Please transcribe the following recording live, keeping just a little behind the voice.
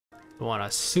We want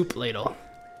a soup ladle.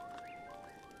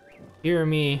 Fear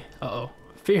me,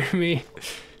 fear me.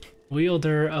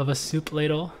 Wielder of a soup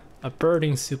ladle, a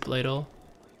birding soup ladle,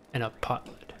 and a pot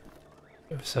lid.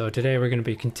 So today we're gonna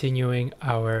be continuing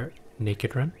our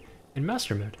naked run in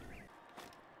master mode.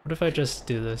 What if I just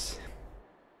do this?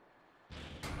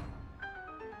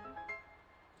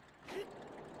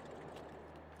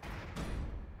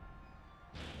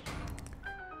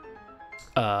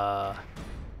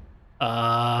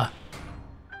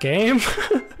 Game?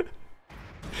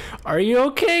 Are you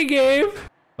okay, game?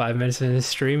 5 minutes in the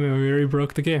stream and we already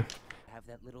broke the game.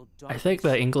 I think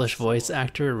the English voice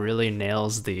actor really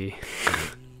nails the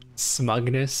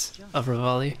smugness of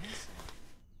Rivali.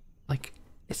 Like,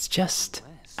 it's just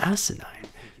asinine.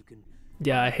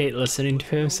 Yeah, I hate listening to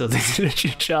him, so they did a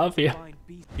good job, yeah.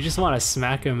 You just want to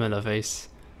smack him in the face.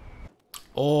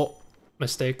 Oh,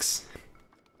 mistakes.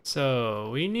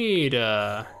 So, we need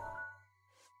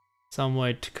some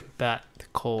way to combat the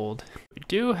cold. We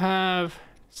do have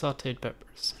sauteed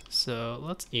peppers, so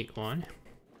let's eat one.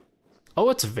 Oh,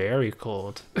 it's very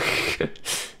cold.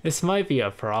 This might be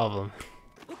a problem.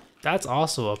 That's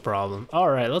also a problem.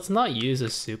 Alright, let's not use a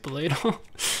soup ladle.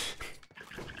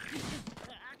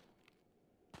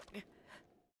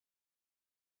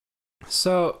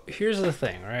 So, here's the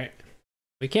thing, right?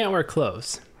 We can't wear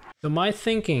clothes. So my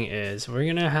thinking is we're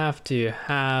gonna have to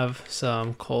have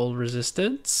some cold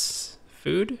resistance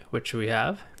food, which we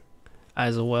have,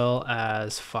 as well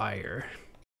as fire.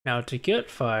 Now to get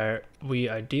fire, we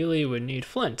ideally would need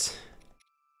flint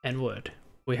and wood.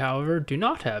 We, however, do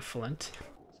not have flint.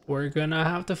 We're gonna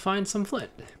have to find some flint.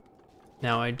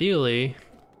 Now ideally,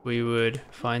 we would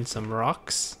find some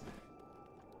rocks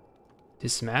to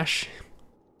smash,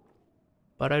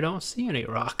 but I don't see any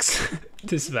rocks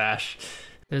to smash.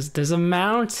 There's a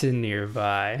mountain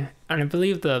nearby, and I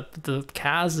believe the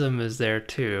chasm is there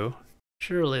too.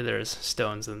 Surely there's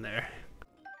stones in there.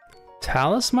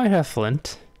 Talus might have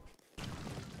flint.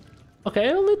 Okay,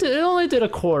 it only did a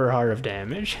quarter heart of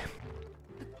damage.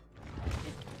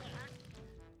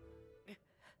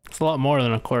 It's a lot more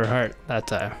than a quarter heart that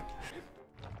time.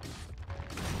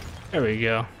 There we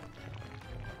go.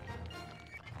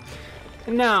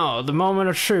 And now, the moment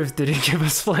of truth, did he give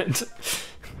us flint?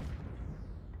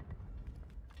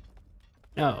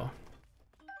 No.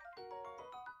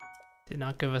 Did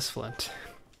not give us flint.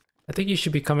 I think you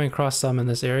should be coming across some in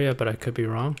this area, but I could be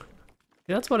wrong.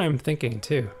 Yeah, that's what I'm thinking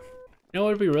too. You know what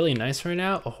would be really nice right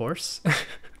now? A horse.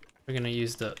 We're gonna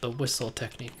use the whistle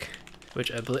technique,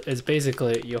 which is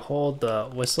basically you hold the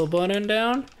whistle button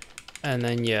down and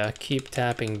then you keep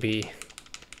tapping B.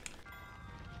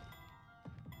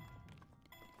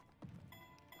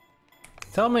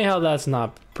 Tell me how that's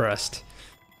not pressed.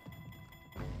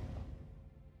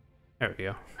 There we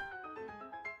go.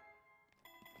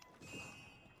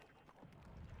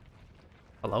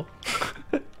 Hello?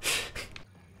 This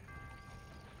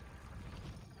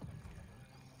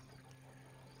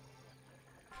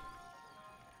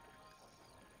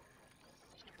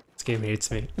game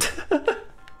hates me.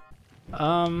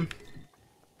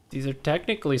 These are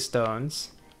technically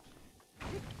stones.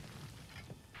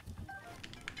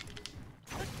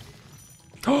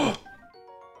 Oh!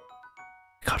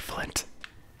 Got flint.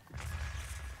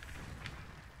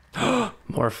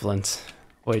 More flint.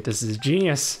 Wait, this is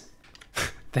genius.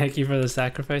 Thank you for the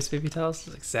sacrifice, baby Talus.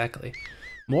 Exactly.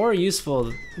 More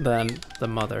useful than the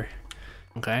mother.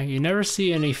 Okay, you never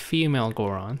see any female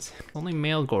Gorons, only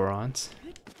male Gorons.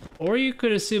 Or you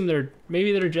could assume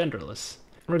maybe they're genderless.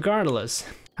 Regardless,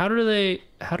 how do they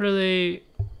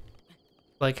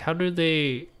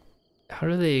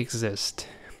exist?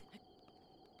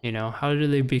 You know, how do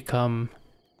they become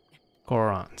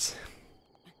Gorons?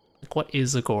 Like, what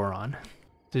is a Goron?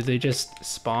 Do they just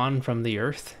spawn from the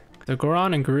earth? The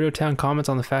Goron in Gerudo Town comments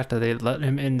on the fact that they let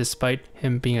him in despite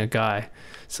him being a guy,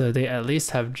 so they at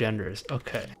least have genders.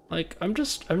 Okay, like I'm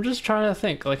just trying to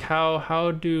think, like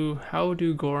how do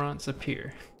Gorons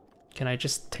appear? Can I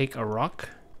just take a rock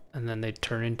and then they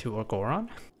turn into a Goron?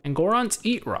 And Gorons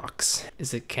eat rocks.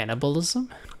 Is it cannibalism?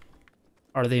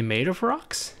 Are they made of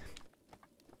rocks?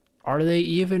 Are they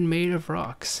even made of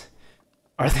rocks?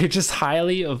 Are they just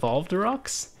highly evolved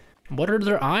rocks? What are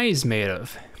their eyes made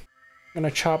of? I'm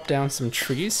gonna chop down some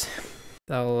trees.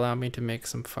 That'll allow me to make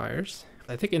some fires.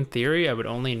 I think in theory I would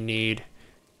only need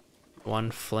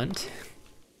one flint.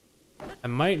 I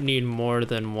might need more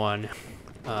than one.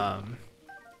 I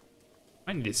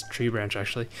might need this tree branch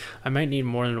actually. I might need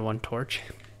more than one torch.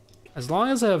 As long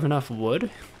as I have enough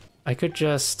wood, I could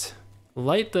just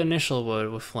light the initial wood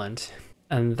with flint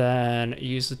and then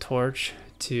use the torch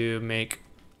to make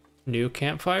new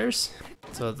campfires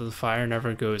so that the fire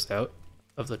never goes out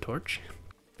of the torch.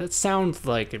 That sounds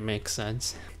like it makes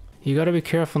sense. You gotta be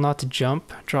careful not to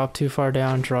jump, drop too far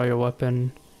down, draw your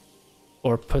weapon,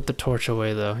 or put the torch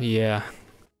away though. Yeah.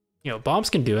 You know, bombs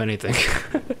can do anything.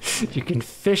 You can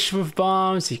fish with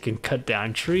bombs, you can cut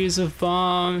down trees with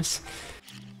bombs.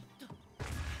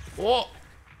 Whoa!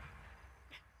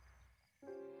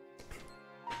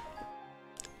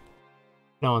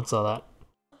 No one saw that.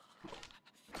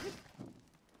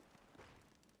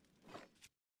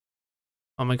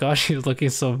 Oh my gosh, he's looking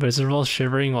so miserable,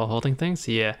 shivering while holding things?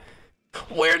 Yeah.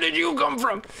 Where did you come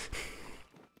from?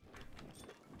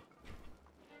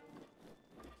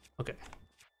 Okay.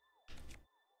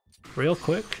 Real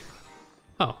quick.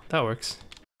 Oh, that works.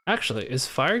 Actually, is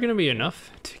fire gonna be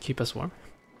enough to keep us warm?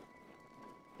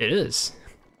 It is.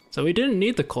 So we didn't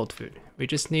need the cold food. We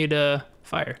just need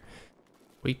fire.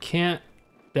 We can't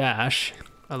dash,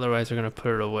 otherwise we're gonna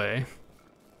put it away.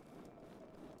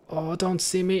 Oh, don't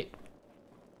see me.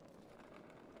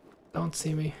 Don't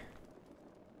see me.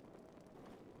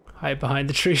 Hide behind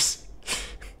the trees.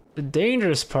 The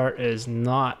dangerous part is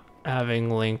not having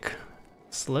Link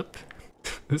slip.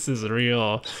 This is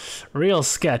real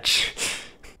sketch.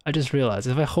 I just realized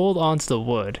if I hold onto the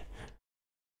wood,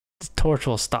 the torch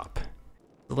will stop.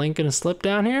 Is Link gonna slip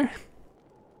down here?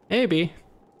 Maybe.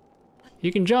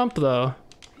 You can jump though.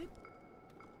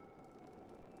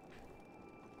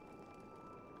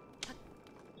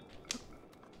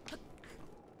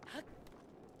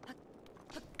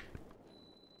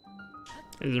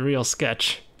 It's a real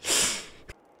sketch.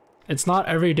 It's not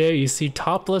every day you see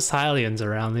topless Hylians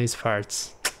around these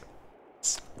parts.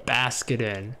 Just bask it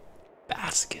in.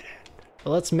 Bask it in.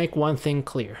 But let's make one thing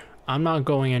clear. I'm not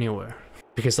going anywhere.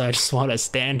 Because I just want to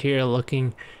stand here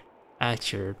looking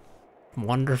at your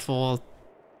wonderful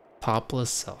topless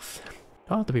self.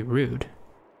 Don't have to be rude.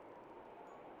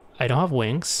 I don't have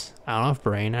wings. I don't have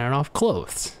brain. I don't have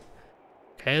clothes.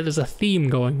 Okay, there's a theme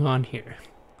going on here.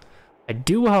 I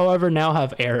do, however, now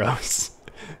have arrows.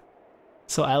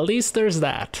 So at least there's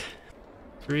that.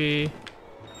 3,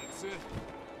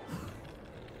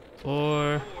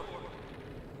 4,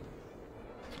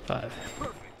 5.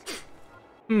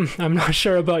 I'm not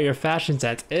sure about your fashion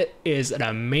sense. It is an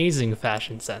amazing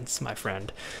fashion sense, my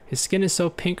friend. His skin is so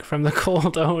pink from the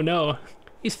cold. Oh no.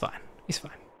 He's fine. He's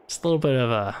fine. Just a little bit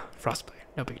of frostbite.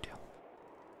 No big deal.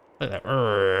 Look at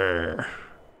that.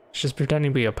 He's just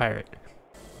pretending to be a pirate.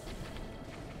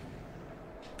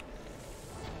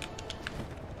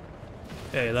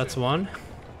 Okay, that's one.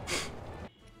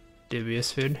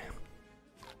 Dubious food.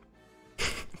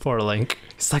 Poor Link.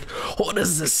 He's like, what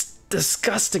is this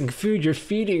disgusting food you're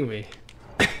feeding me?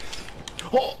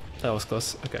 Oh, that was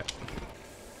close. Okay.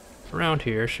 Around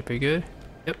here should be good.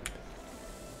 Yep.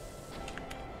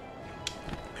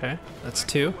 Okay, that's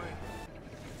 2.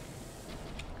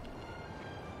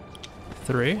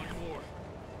 3.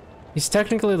 He's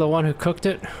technically the one who cooked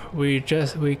it. We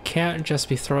can't just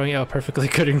be throwing out perfectly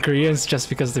good ingredients just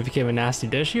because they became a nasty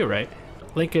dish. You're right.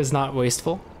 Link is not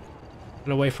wasteful.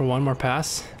 Gonna wait for one more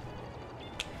pass.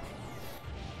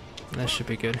 That should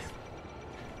be good.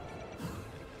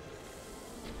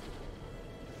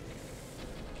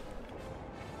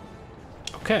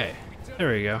 Okay,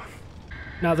 there we go.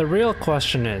 Now the real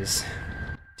question is,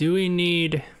 do we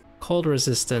need cold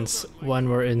resistance when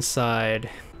we're inside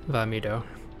Vamido?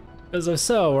 Because if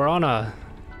so, we're on a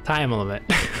time limit.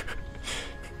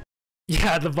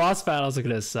 Yeah, the boss battles are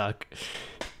gonna suck.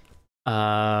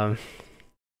 But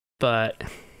I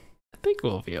think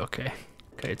we'll be okay.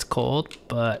 Okay, it's cold,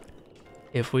 but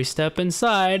if we step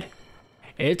inside,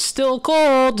 it's still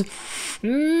cold.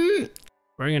 We're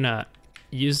gonna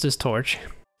use this torch.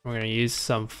 We're gonna use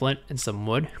some flint and some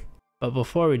wood. But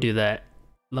before we do that,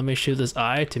 let me shoot this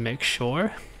eye to make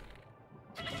sure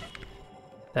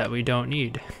that we don't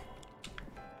need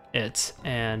it,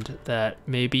 and that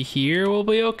maybe here will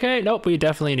be okay. Nope, we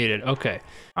definitely need it. Okay,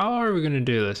 how are we gonna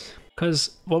do this?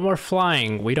 Because when we're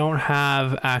flying, we don't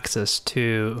have access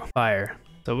to fire,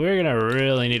 so we're gonna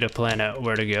really need to plan out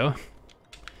where to go.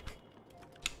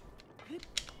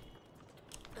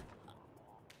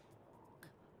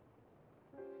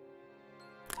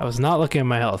 I was not looking at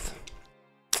my health,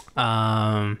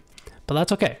 but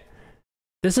that's okay.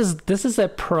 This is a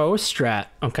pro strat,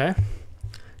 okay?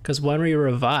 Because when we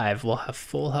revive, we'll have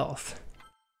full health.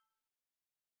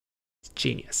 It's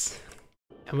genius.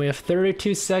 And we have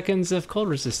 32 seconds of cold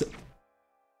resistance.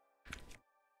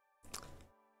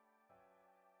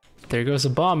 There goes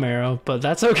a bomb arrow, but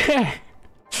that's okay.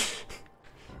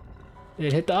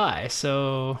 It hit the eye,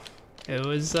 so it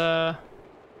was, it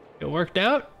worked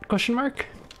out? Question mark?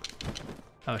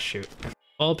 Oh shoot.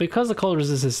 Well, because the cold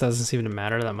resistance doesn't seem to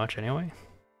matter that much anyway.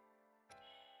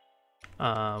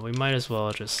 We might as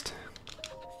well just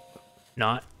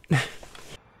not.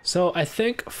 So I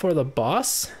think for the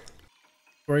boss,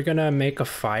 we're gonna make a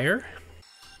fire,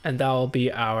 and that will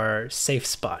be our safe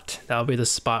spot. That'll be the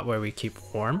spot where we keep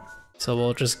warm. So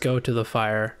we'll just go to the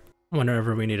fire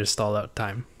whenever we need to stall out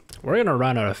time. We're gonna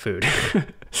run out of food.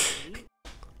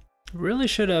 Really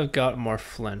should have got more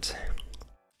flint.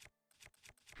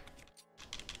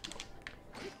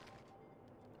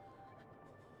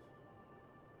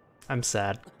 I'm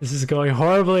sad. This is going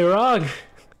horribly wrong.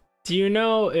 Do you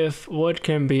know if wood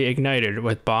can be ignited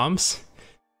with bombs?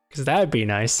 Because that'd be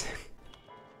nice.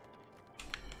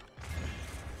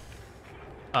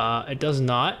 It does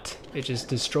not. It just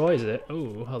destroys it.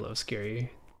 Oh, hello,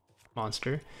 scary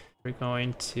monster. We're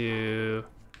going to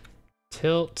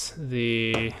tilt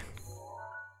the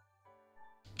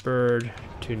bird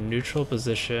to neutral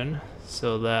position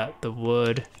so that the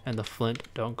wood and the flint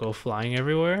don't go flying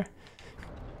everywhere.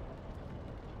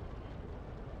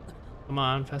 Come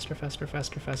on, faster, faster,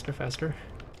 faster, faster, faster.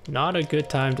 Not a good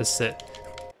time to sit.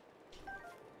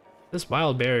 This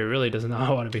wild berry really does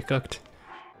not want to be cooked.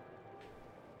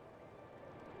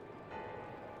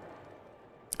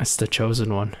 It's the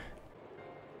chosen one.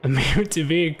 Immune to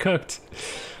being cooked.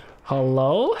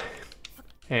 Hello?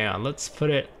 Hang on, let's put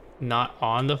it not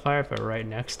on the fire, but right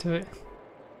next to it.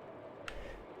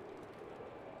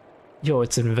 Yo,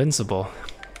 it's invincible.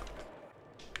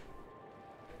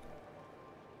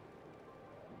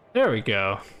 There we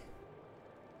go.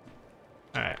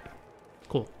 Alright.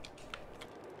 Cool.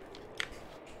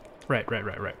 Right.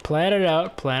 Plan it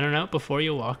out before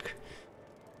you walk.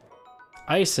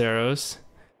 Ice arrows.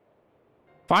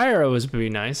 Fire arrows would be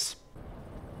nice.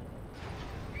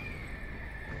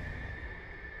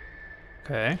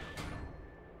 Okay.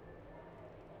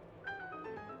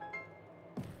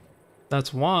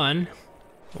 That's one.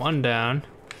 One down.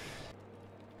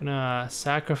 Gonna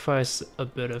sacrifice a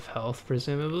bit of health,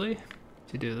 presumably,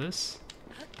 to do this.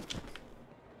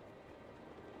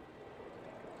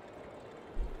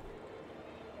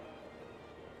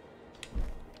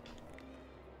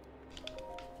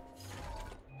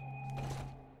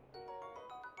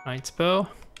 Knight's bow.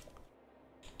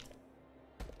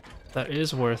 That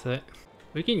is worth it.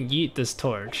 We can yeet this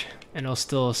torch and it'll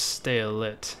still stay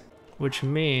lit, which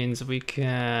means we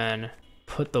can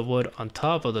put the wood on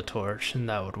top of the torch and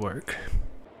that would work.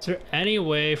 Is there any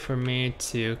way for me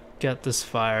to get this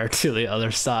fire to the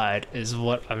other side is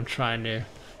what I'm trying to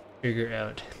figure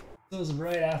out. This was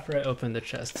right after I opened the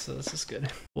chest, so this is good.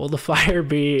 Will the fire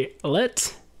be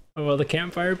lit? Or will the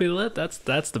campfire be lit? That's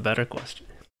the better question.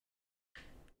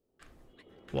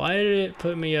 Why did it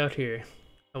put me out here?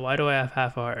 Why do I have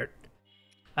half a heart?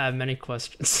 I have many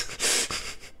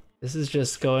questions. This is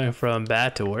just going from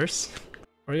bad to worse.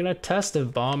 We're gonna test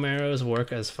if bomb arrows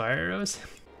work as fire arrows.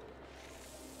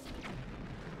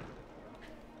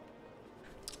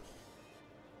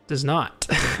 Does not.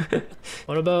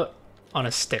 What about on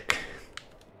a stick?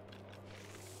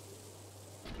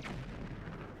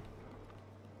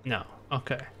 No.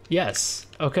 Okay. Yes.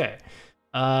 Okay.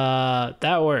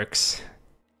 That works.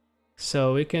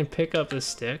 So we can pick up the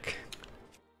stick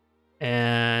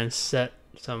and set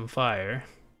some fire.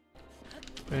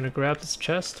 We're gonna grab this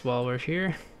chest while we're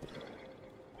here.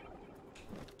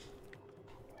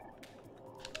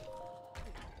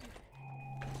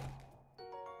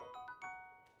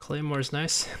 Claymore's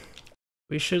nice.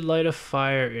 We should light a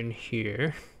fire in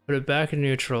here. Put it back in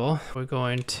neutral. We're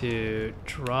going to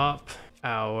drop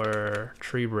our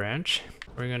tree branch.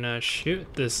 We're gonna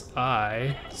shoot this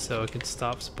eye so it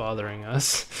stops bothering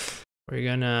us. We're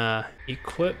gonna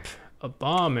equip a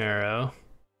bomb arrow.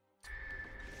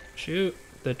 Shoot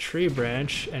the tree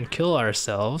branch and kill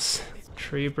ourselves.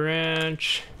 Tree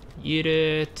branch, eat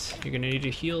it. You're gonna need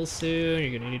to heal soon.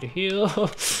 You're gonna need to heal.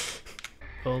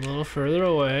 Go a little further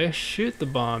away. Shoot the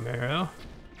bomb arrow.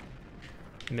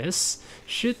 Miss.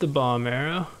 Shoot the bomb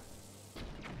arrow.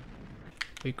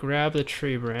 We grab the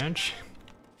tree branch.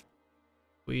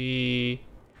 We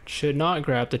should not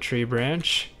grab the tree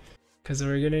branch because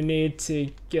we're gonna need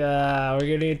to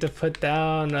put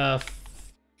down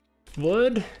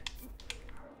wood.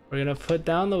 We're gonna put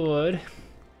down the wood.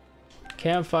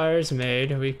 Campfire's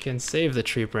made. We can save the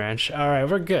tree branch. All right,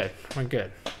 we're good. We're good.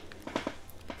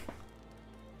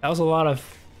 That was a lot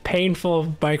of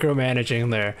painful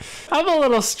micromanaging there. I'm a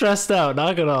little stressed out,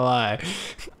 not gonna lie.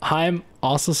 I'm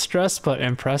also stressed but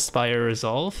impressed by your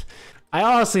resolve. I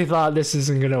honestly thought this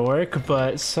isn't gonna work,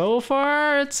 but so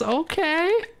far it's okay,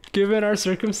 given our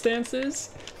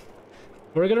circumstances.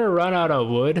 We're gonna run out of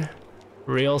wood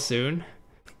real soon.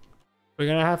 We're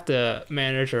gonna have to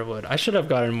manage our wood. I should have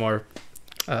gotten more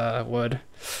wood,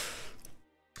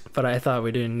 but I thought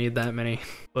we didn't need that many.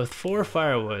 With 4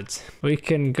 firewoods, we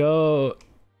can go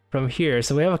from here.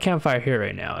 So we have a campfire here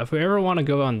right now. If we ever want to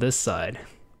go on this side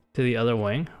to the other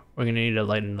wing, we're gonna need to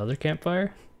light another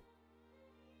campfire.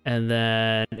 And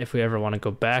then if we ever want to go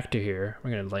back to here,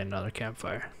 we're gonna light another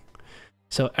campfire.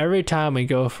 So every time we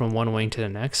go from one wing to the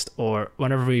next, or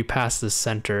whenever we pass the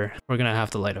center, we're gonna have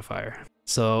to light a fire.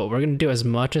 So we're gonna do as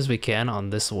much as we can on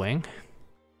this wing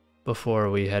before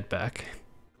we head back.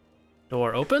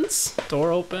 Door opens,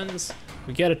 door opens.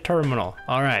 We get a terminal.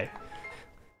 All right,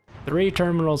 3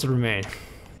 terminals remain.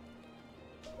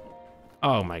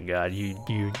 Oh my God,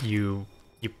 you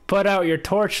put out your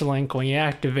torch link when you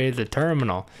activate the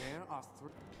terminal.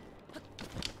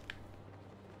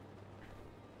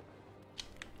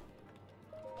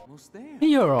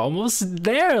 You're almost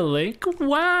there, Link.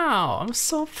 Wow, I'm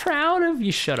so proud of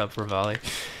you. Shut up, Rivali.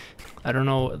 I don't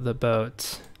know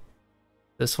about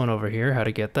this one over here, how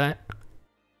to get that.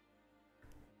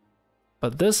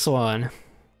 But this one,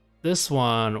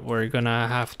 we're gonna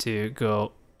have to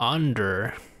go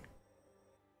under.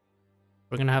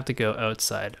 We're gonna have to go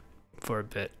outside for a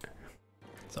bit.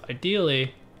 So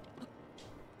ideally,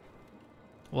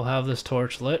 we'll have this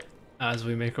torch lit as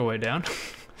we make our way down.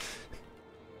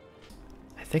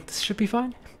 I think this should be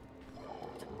fine.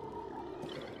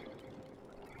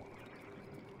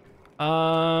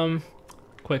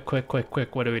 Quick,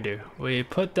 what do? We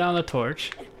put down the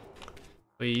torch.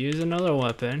 We use another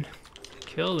weapon.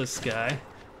 Kill this guy.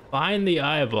 Find the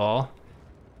eyeball.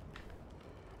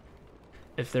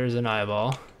 If there's an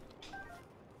eyeball.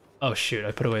 Oh shoot,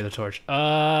 I put away the torch.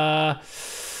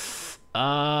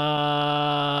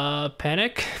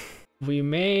 Panic? We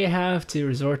may have to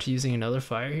resort to using another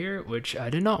fire here, which I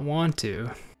did not want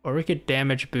to. Or we could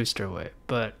damage boost our way,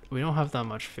 but we don't have that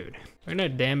much food. We're gonna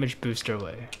damage boost our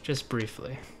way, just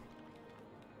briefly.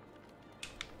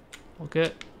 We'll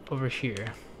get over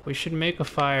here. We should make a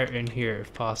fire in here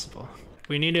if possible.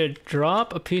 We need to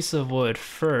drop a piece of wood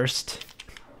first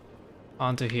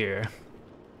onto here.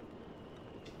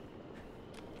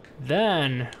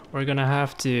 Then we're gonna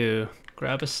have to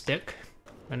grab a stick.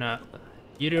 We're gonna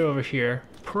eat it over here.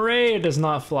 Pray it does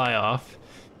not fly off.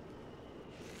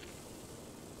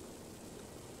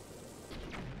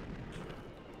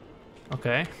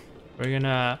 Okay, we're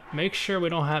gonna make sure we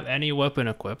don't have any weapon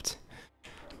equipped.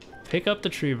 Pick up the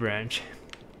tree branch.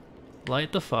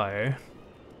 Light the fire.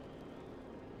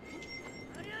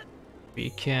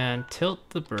 We can tilt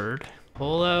the bird.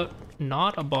 Pull out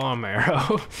not a bomb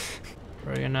arrow.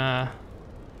 We're gonna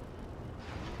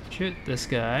shoot this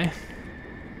guy.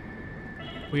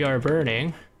 We are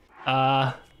burning.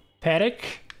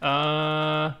 Panic.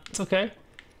 It's okay.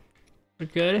 We're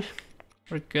good.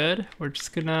 We're good. We're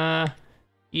just gonna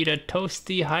eat a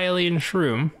toasty Hylian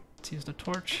shroom. Let's use the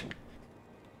torch.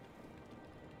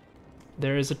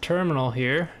 There is a terminal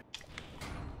here.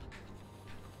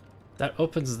 That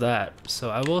opens that, so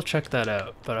I will check that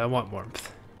out, but I want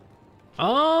warmth.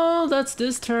 Oh, that's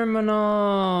this terminal.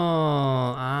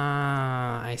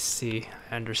 Ah, I see.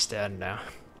 I understand now.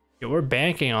 Yeah, we're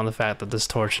banking on the fact that this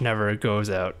torch never goes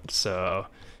out, so...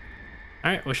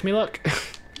 Alright, wish me luck.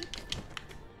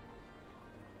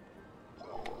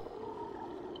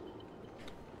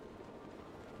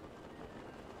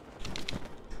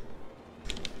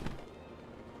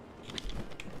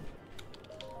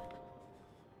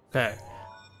 Okay,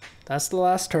 that's the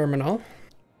last terminal.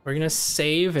 We're gonna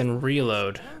save and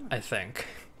reload, I think,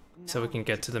 so we can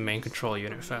get to the main control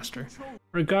unit faster.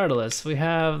 Regardless, we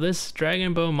have this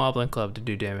Dragon Bow Moblin Club to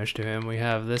do damage to him. We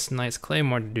have this Knight's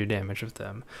Claymore to do damage with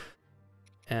them.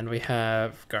 And we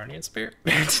have Guardian Spear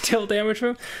to deal damage to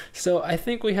him. So I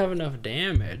think we have enough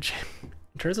damage.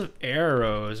 In terms of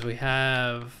arrows, we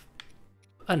have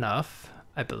enough,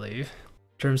 I believe.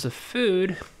 In terms of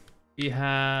food, we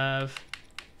have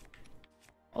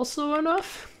also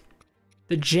enough.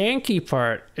 The janky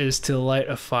part is to light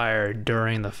a fire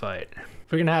during the fight.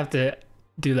 We're gonna have to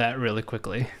do that really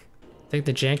quickly. I think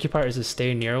the janky part is to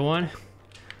stay near one.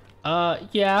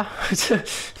 Yeah.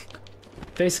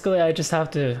 Basically, I just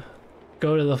have to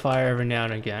go to the fire every now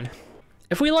and again.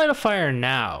 If we light a fire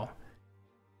now,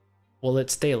 will it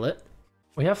stay lit?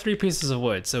 We have 3 pieces of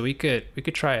wood, so we could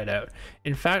try it out.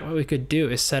 In fact, what we could do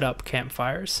is set up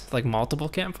campfires, like multiple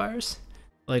campfires.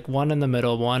 Like one in the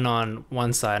middle, one on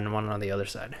one side, and one on the other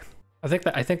side. I think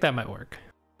that might work.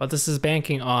 But this is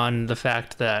banking on the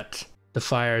fact that the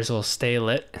fires will stay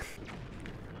lit.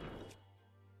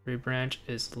 Tree branch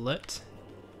is lit.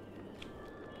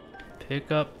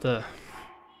 Pick up the...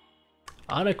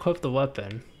 Unequip the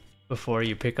weapon before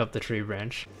you pick up the tree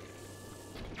branch.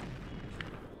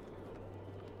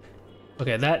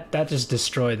 Okay, that just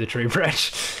destroyed the tree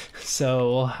branch.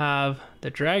 So we'll have the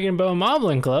Dragon Bow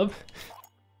Moblin Club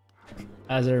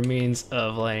as our means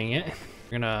of lighting it.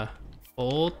 We're gonna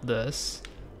fold this,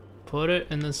 put it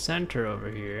in the center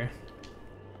over here,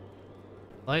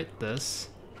 light this.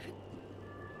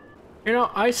 You know,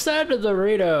 I said the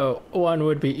Dorito one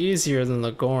would be easier than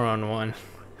the Goron one,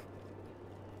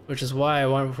 which is why I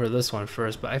went for this one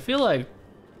first, but I feel like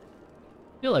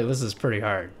this is pretty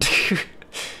hard.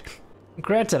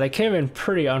 Granted, I came in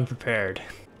pretty unprepared,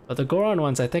 but the Goron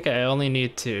ones, I think I only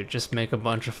need to just make a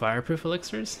bunch of fireproof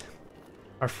elixirs.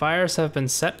 Our fires have been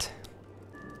set.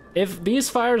 If these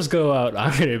fires go out,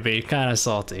 I'm gonna be kind of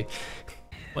salty.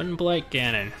 One Blight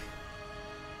Ganon.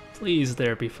 Please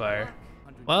there be fire.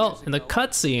 Well, in the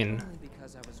cutscene,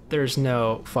 there's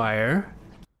no fire.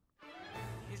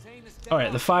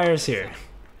 Alright, the fire's here.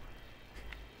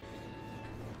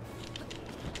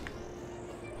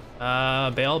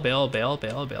 Bail, bail, bail,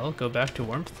 bail, bail. Go back to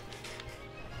warmth.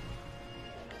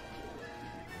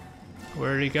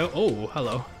 Where did he go? Oh,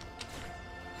 hello.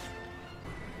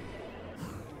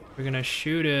 We're gonna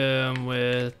shoot him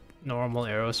with normal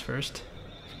arrows first.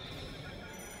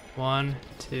 1,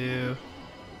 2.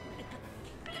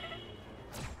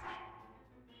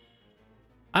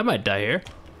 I might die here.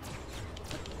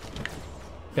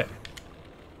 Okay.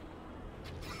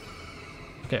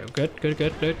 Okay, good, good,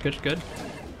 good, good, good, good.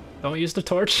 Don't use the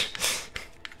torch.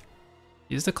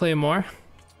 Use the claymore.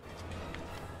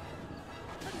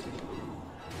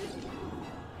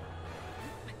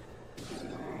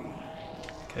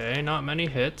 Okay, not many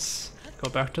hits. Go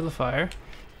back to the fire.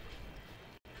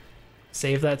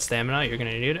 Save that stamina, you're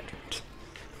gonna need it.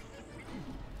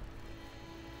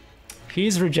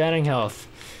 He's regenerating health.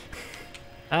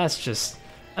 That's just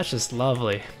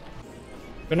lovely.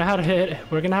 We're gonna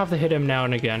have to hit him now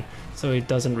and again so he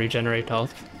doesn't regenerate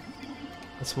health.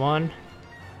 That's 1.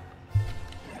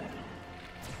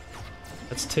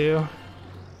 That's 2.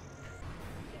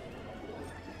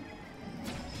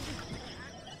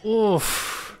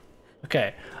 Oof.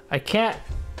 Okay, I can't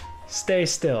stay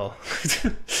still.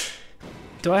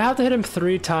 Do I have to hit him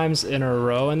 3 times in a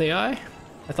row in the eye?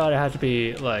 I thought it had to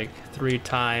be like 3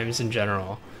 times in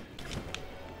general.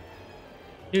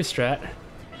 New strat.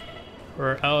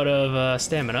 We're out of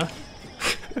stamina.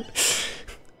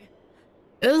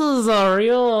 This is a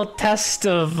real test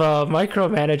of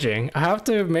micromanaging. I have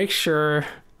to make sure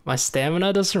my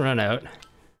stamina doesn't run out.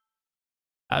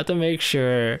 I have to make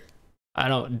sure I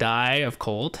don't die of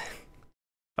cold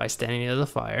by standing near the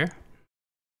fire.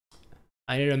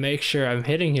 I need to make sure I'm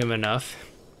hitting him enough.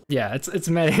 Yeah, it's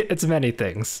many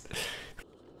things.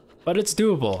 But it's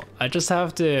doable. I just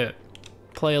have to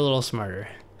play a little smarter.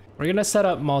 We're gonna set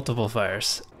up multiple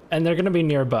fires, and they're gonna be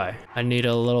nearby. I need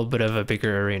a little bit of a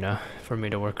bigger arena for me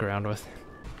to work around with.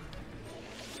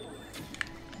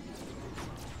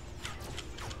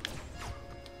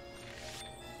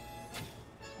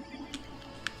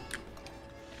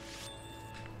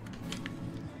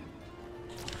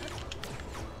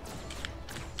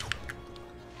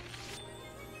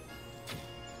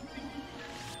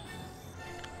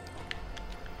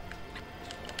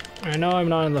 I know I'm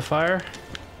not in the fire.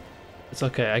 It's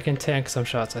okay, I can tank some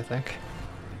shots, I think.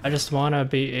 I just want to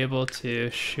be able to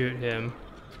shoot him.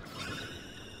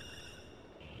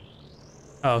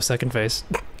 Oh, second phase.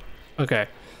 Okay.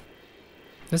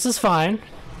 This is fine.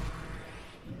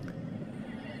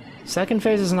 Second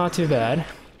phase is not too bad.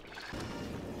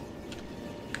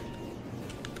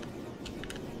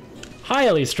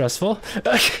 Highly stressful.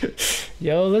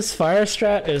 Yo, this fire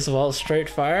strat is, well, straight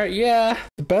fire. Yeah.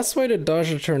 The best way to dodge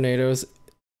the tornadoes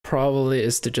probably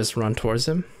is to just run towards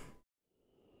him,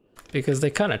 because they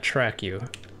kind of track you,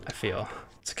 I feel.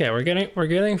 It's okay, we're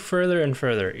getting further and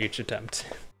further each attempt.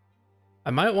 I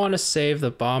might want to save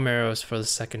the bomb arrows for the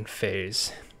second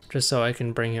phase, just so I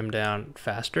can bring him down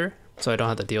faster, so I don't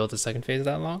have to deal with the second phase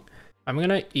that long. I'm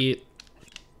gonna eat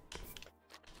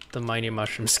the mighty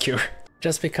mushroom skewer.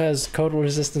 Just because code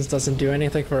resistance doesn't do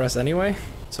anything for us anyway,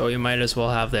 so we might as well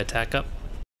have the attack up.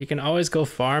 You can always go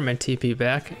farm and TP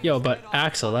back. Yo, but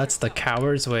Axel, that's the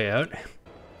coward's way out.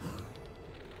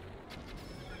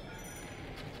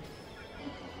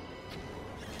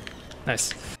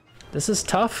 Nice. This is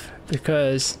tough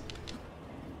because...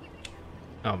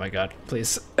 Oh my god,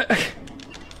 please.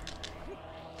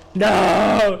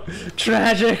 No!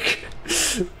 Tragic!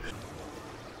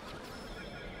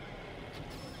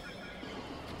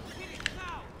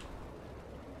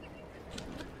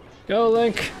 Go,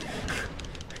 Link!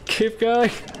 Keep going!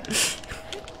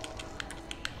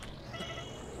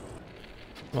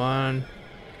 1,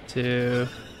 2...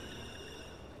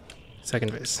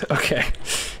 Second base. Okay.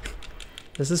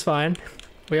 This is fine.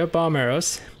 We have bomb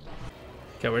arrows.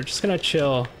 Okay, we're just gonna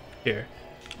chill here.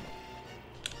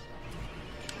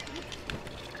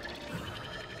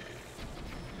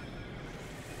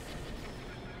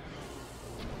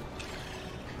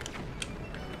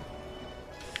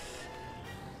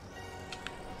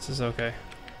 This is okay.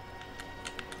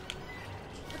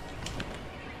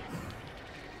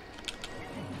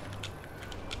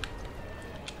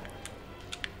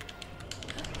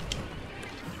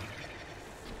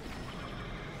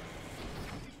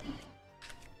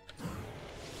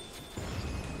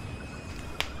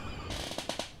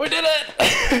 We did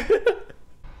it!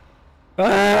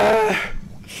 Ah!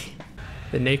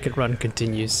 The naked run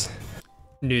continues.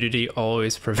 Nudity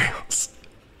always prevails.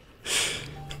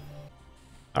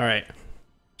 Alright.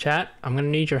 Chat, I'm gonna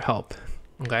need your help,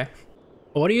 okay?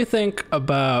 What do you think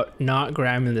about not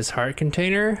grabbing this heart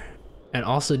container and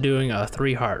also doing a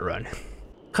 3 heart run?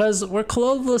 Cause we're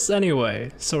clothless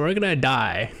anyway, so we're gonna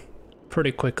die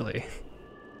pretty quickly.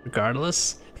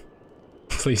 Regardless.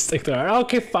 Please take the heart.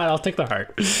 Okay, fine, I'll take the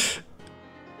heart.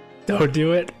 Don't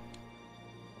do it.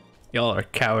 Y'all are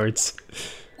cowards.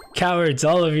 Cowards,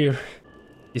 all of you.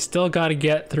 You still gotta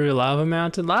get through Lava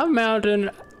Mountain. Lava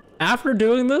Mountain, after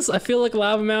doing this, I feel like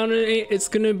Lava Mountain, it's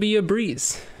gonna be a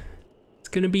breeze. It's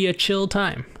gonna be a chill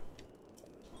time.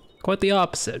 Quite the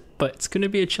opposite, but it's gonna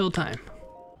be a chill time.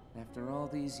 After all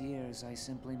these years, I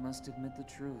simply must admit the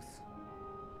truth.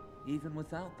 Even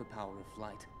without the power of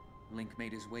flight, Link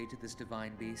made his way to this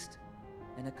divine beast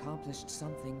and accomplished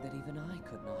something that even I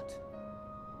could not.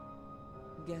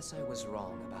 Guess I was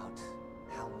wrong about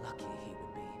how lucky he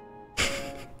would be.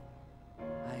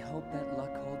 I hope that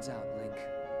luck holds out, Link,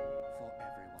 for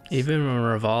everyone. Even when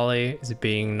Rivali is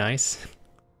being nice,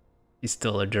 he's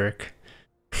still a jerk.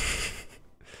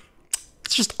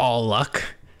 It's just all luck.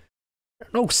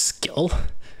 No skill.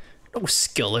 No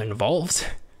skill involved.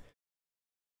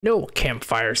 No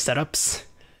campfire setups.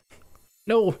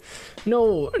 No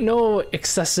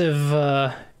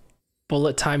excessive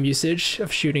bullet time usage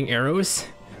of shooting arrows.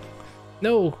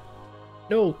 No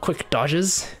quick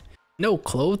dodges. No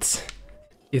clothes.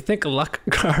 You think luck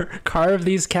carved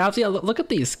these calves? Yeah, look at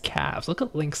these calves. Look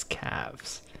at Link's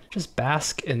calves. Just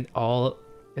bask in all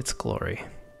its glory.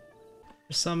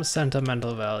 There's some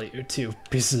sentimental value to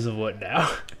pieces of wood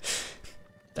now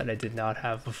that I did not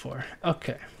have before.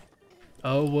 Okay.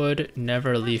 Oh, would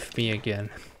never leave me again.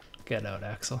 Get out,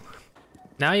 Axel.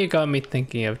 Now you got me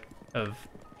thinking of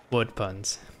wood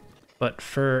puns. But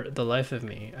for the life of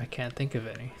me, I can't think of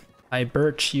any. I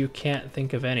Birch, you can't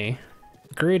think of any.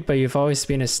 Agreed, but you've always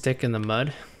been a stick in the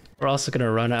mud. We're also gonna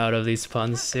run out of these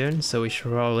puns soon, so we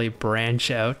should probably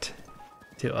branch out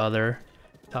to other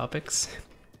topics.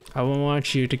 I won't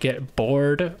want you to get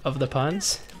bored of the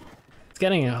puns. It's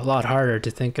getting a lot harder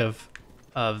to think of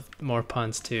more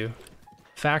puns too.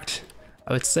 In fact,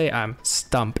 I would say I'm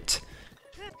stumped.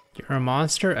 You're a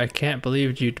monster? I can't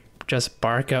believe you'd just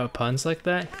bark out puns like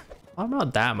that. I'm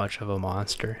not that much of a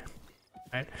monster.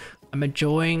 Right? I'm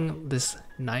enjoying this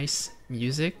nice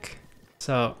music.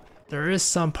 So there is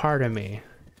some part of me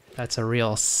that's a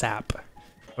real sap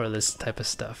for this type of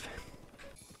stuff.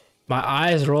 My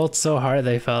eyes rolled so hard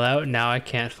they fell out, now I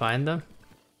can't find them.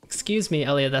 Excuse me,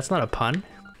 Elliot, that's not a pun.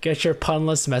 Get your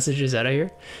punless messages out of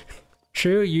here.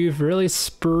 True, you've really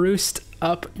spruced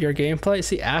up your gameplay.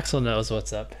 See, Axel knows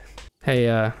what's up.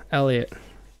 Hey, Elliot,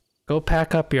 go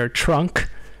pack up your trunk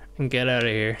and get out of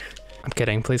here. I'm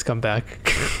kidding, please come back.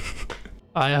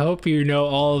 I hope you know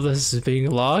all of this is being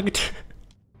logged.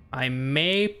 I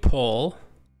may pull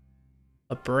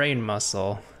a brain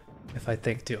muscle if I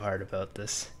think too hard about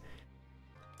this.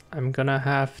 I'm gonna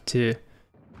have to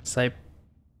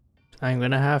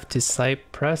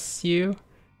press you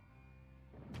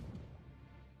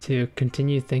to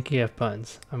continue thinking of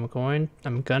puns. I'm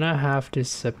gonna have to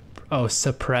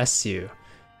suppress you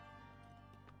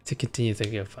to continue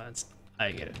thinking of puns.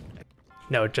 I get it.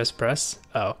 No, just press.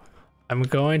 Oh, I'm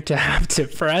going to have to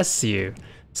press you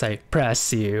to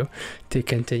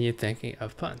continue thinking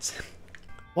of puns.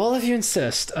 Well, if you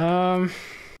insist. Are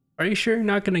you sure you're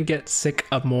not gonna get sick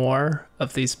of more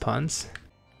of these puns?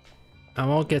 I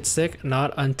won't get sick,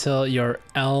 not until you're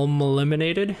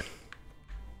eliminated.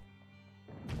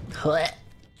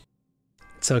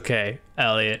 It's okay,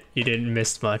 Elliot, you didn't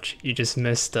miss much. You just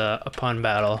missed a pun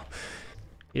battle.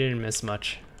 You didn't miss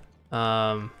much.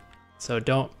 So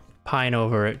don't pine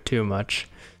over it too much.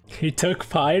 He took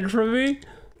pine from me?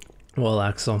 Well,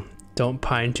 Axel, don't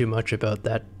pine too much about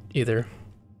that either.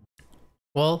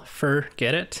 Well,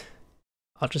 forget it.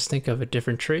 I'll just think of a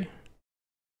different tree.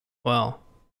 Well,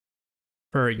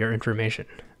 for your information,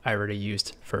 I already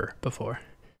used fur before.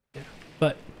 Yeah.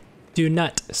 But Do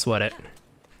not sweat it.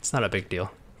 It's not a big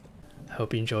deal. I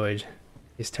hope you enjoyed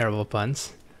these terrible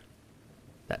puns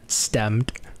that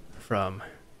stemmed from...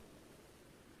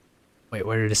 Wait,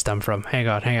 where did it stem from? Hang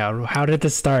on. How did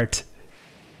this start?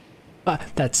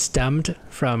 That stemmed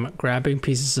from grabbing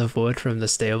pieces of wood from the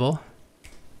stable.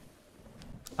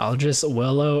 I'll just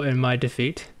wallow in my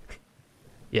defeat.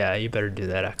 Yeah, you better do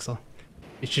that, Axel.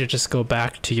 You should just go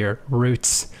back to your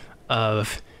roots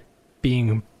of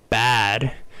being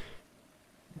bad.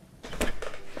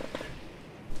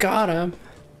 Got him!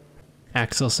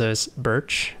 Axel says,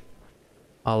 Birch.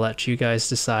 I'll let you guys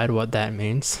decide what that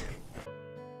means.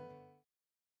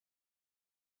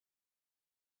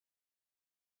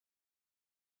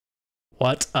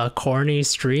 What a corny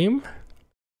stream?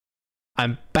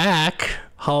 I'm back.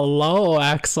 Hello,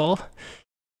 Axel.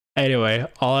 Anyway,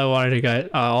 all I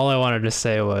wanted to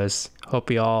say was,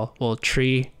 hope you all will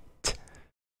treat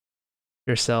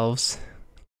yourselves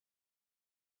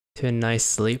to a nice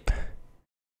sleep.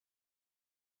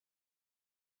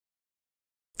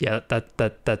 Yeah,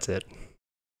 that's it.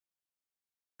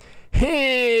 Hey!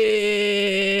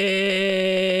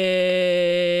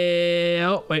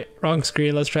 Oh, wait, wrong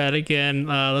screen. Let's try it again.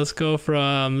 Let's go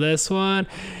from this one.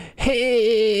 Hey!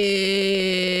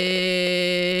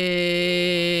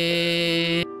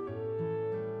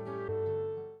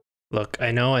 Look, I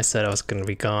know I said I was gonna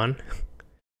be gone,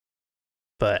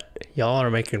 but y'all are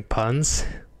making puns.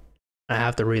 I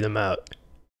have to read them out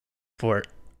for,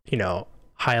 you know,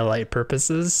 highlight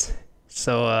purposes.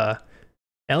 So,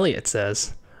 Elliot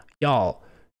says, y'all,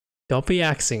 don't be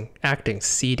acting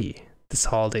seedy this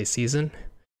holiday season.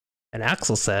 And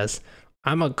Axel says,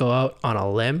 I'm gonna go out on a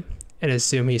limb and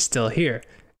assume he's still here.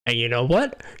 And you know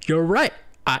what? You're right.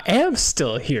 I am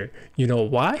still here. You know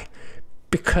why?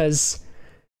 Because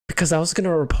I was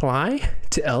gonna reply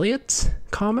to Elliot's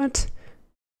comment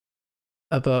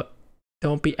about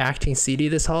don't be acting seedy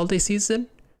this holiday season.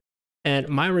 And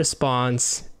my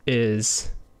response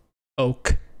is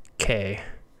okay.